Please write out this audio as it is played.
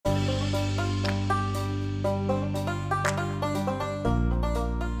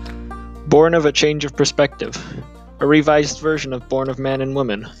Born of a change of perspective. A revised version of Born of Man and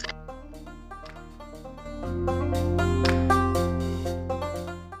Woman.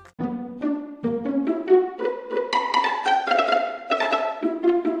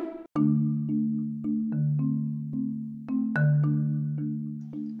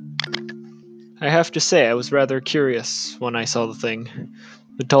 I have to say I was rather curious when I saw the thing.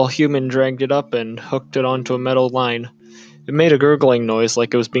 The tall human dragged it up and hooked it onto a metal line. It made a gurgling noise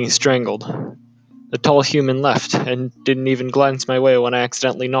like it was being strangled. The tall human left, and didn't even glance my way when I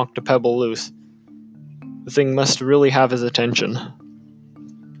accidentally knocked a pebble loose. The thing must really have his attention.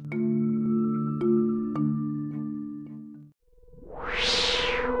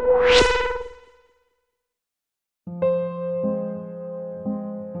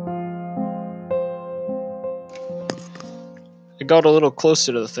 I got a little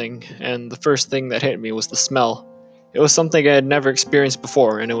closer to the thing, and the first thing that hit me was the smell. It was something I had never experienced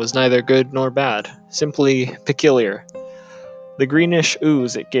before, and it was neither good nor bad, simply peculiar. The greenish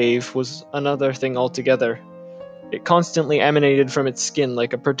ooze it gave was another thing altogether. It constantly emanated from its skin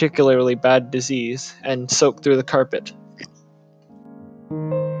like a particularly bad disease, and soaked through the carpet.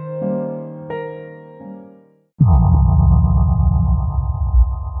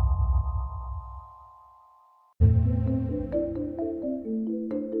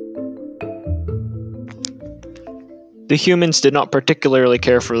 The humans did not particularly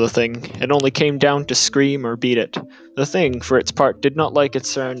care for the thing, and only came down to scream or beat it. The thing, for its part, did not like its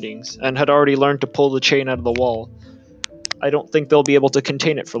surroundings, and had already learned to pull the chain out of the wall. I don't think they'll be able to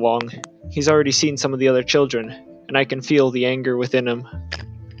contain it for long. He's already seen some of the other children, and I can feel the anger within him.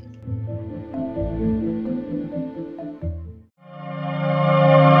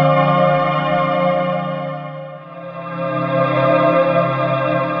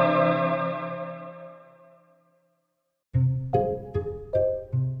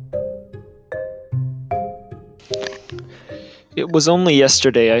 It was only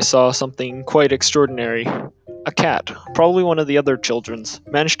yesterday I saw something quite extraordinary. A cat, probably one of the other children's,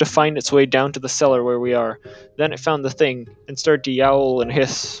 managed to find its way down to the cellar where we are. Then it found the thing, and started to yowl and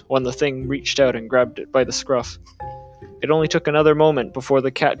hiss when the thing reached out and grabbed it by the scruff. It only took another moment before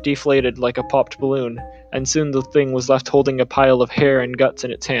the cat deflated like a popped balloon, and soon the thing was left holding a pile of hair and guts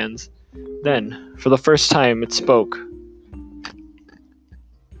in its hands. Then, for the first time, it spoke.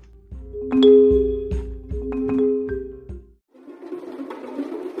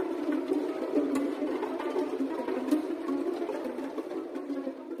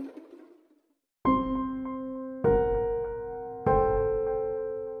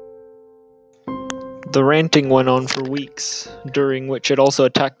 The ranting went on for weeks, during which it also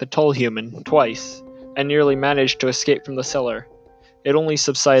attacked the tall human, twice, and nearly managed to escape from the cellar. It only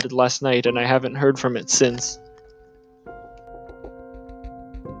subsided last night, and I haven't heard from it since.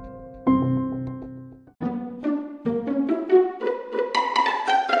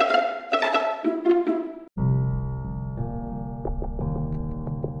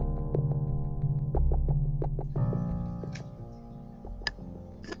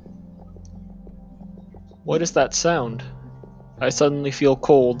 What is that sound? I suddenly feel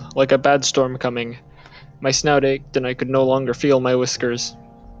cold, like a bad storm coming. My snout ached, and I could no longer feel my whiskers.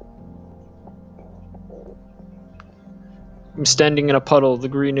 I'm standing in a puddle of the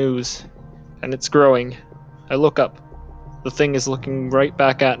green ooze, and it's growing. I look up. The thing is looking right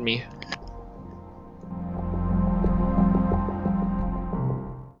back at me.